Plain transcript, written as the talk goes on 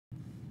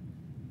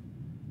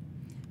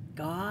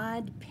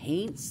God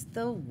Paints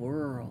the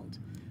World,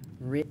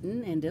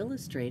 written and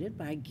illustrated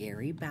by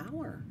Gary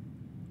Bauer.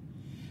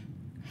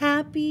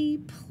 Happy,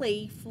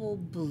 playful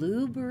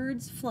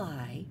bluebirds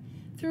fly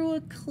through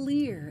a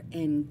clear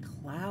and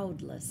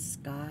cloudless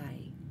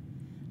sky.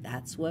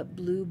 That's what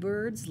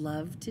bluebirds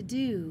love to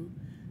do.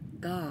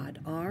 God,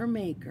 our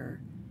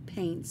Maker,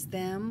 paints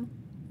them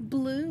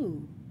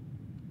blue.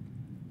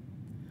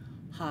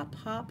 Hop,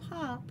 hop,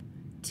 hop,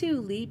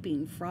 two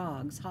leaping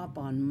frogs hop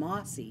on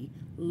mossy,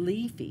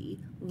 leafy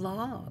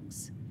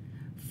logs.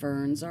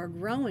 Ferns are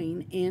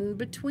growing in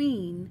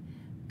between.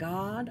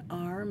 God,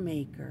 our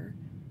Maker,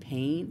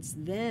 paints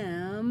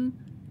them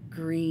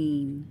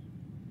green.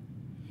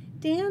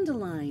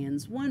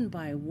 Dandelions, one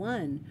by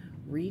one,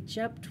 reach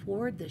up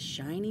toward the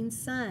shining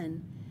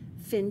sun.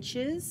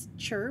 Finches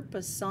chirp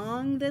a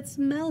song that's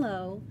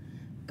mellow.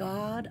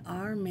 God,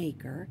 our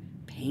Maker,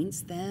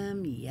 paints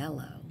them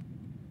yellow.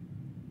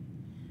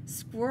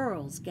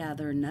 Squirrels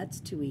gather nuts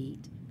to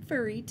eat.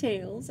 Furry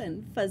tails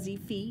and fuzzy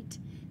feet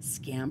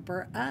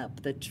scamper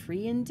up the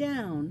tree and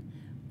down.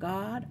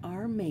 God,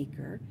 our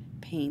Maker,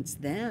 paints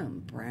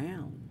them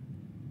brown.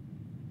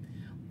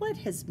 What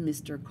has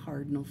Mr.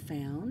 Cardinal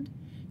found?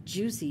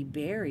 Juicy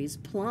berries,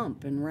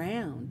 plump and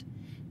round.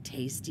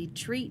 Tasty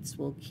treats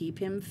will keep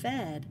him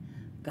fed.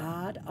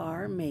 God,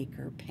 our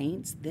Maker,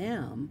 paints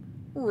them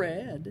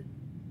red.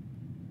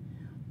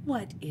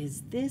 What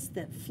is this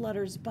that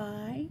flutters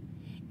by?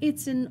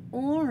 It's an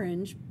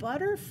orange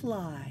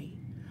butterfly.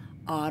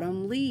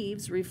 Autumn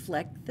leaves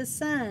reflect the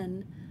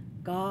sun.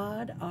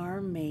 God,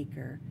 our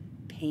Maker,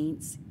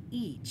 paints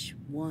each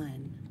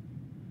one.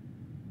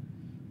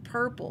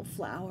 Purple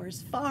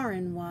flowers far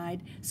and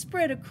wide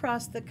spread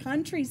across the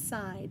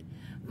countryside.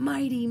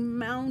 Mighty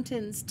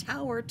mountains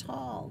tower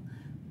tall.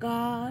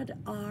 God,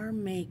 our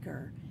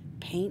Maker,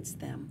 paints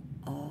them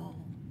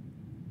all.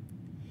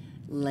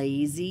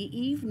 Lazy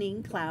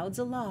evening clouds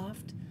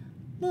aloft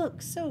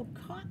look so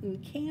cotton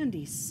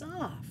candy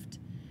soft.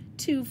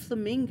 Two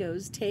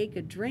flamingos take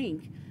a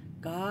drink.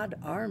 God,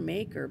 our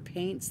Maker,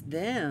 paints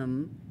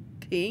them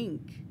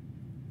pink.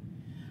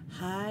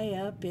 High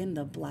up in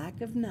the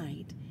black of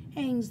night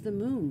hangs the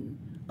moon,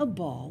 a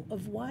ball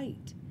of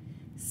white.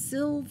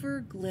 Silver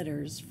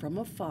glitters from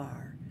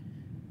afar.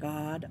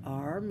 God,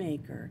 our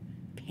Maker,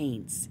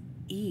 paints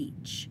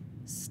each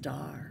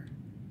star.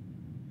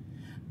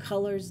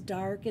 Colors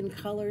dark and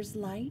colors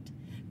light,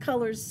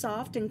 colors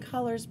soft and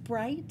colors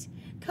bright,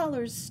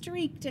 colors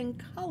streaked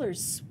and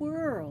colors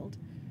swirled.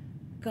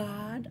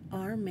 God,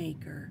 our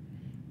Maker,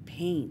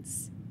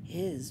 paints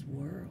his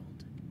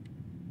world.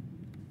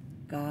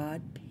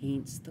 God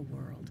paints the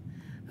world.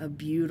 A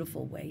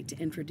beautiful way to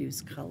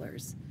introduce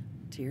colors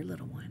to your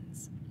little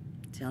ones.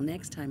 Till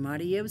next time,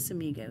 adios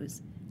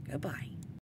amigos. Goodbye.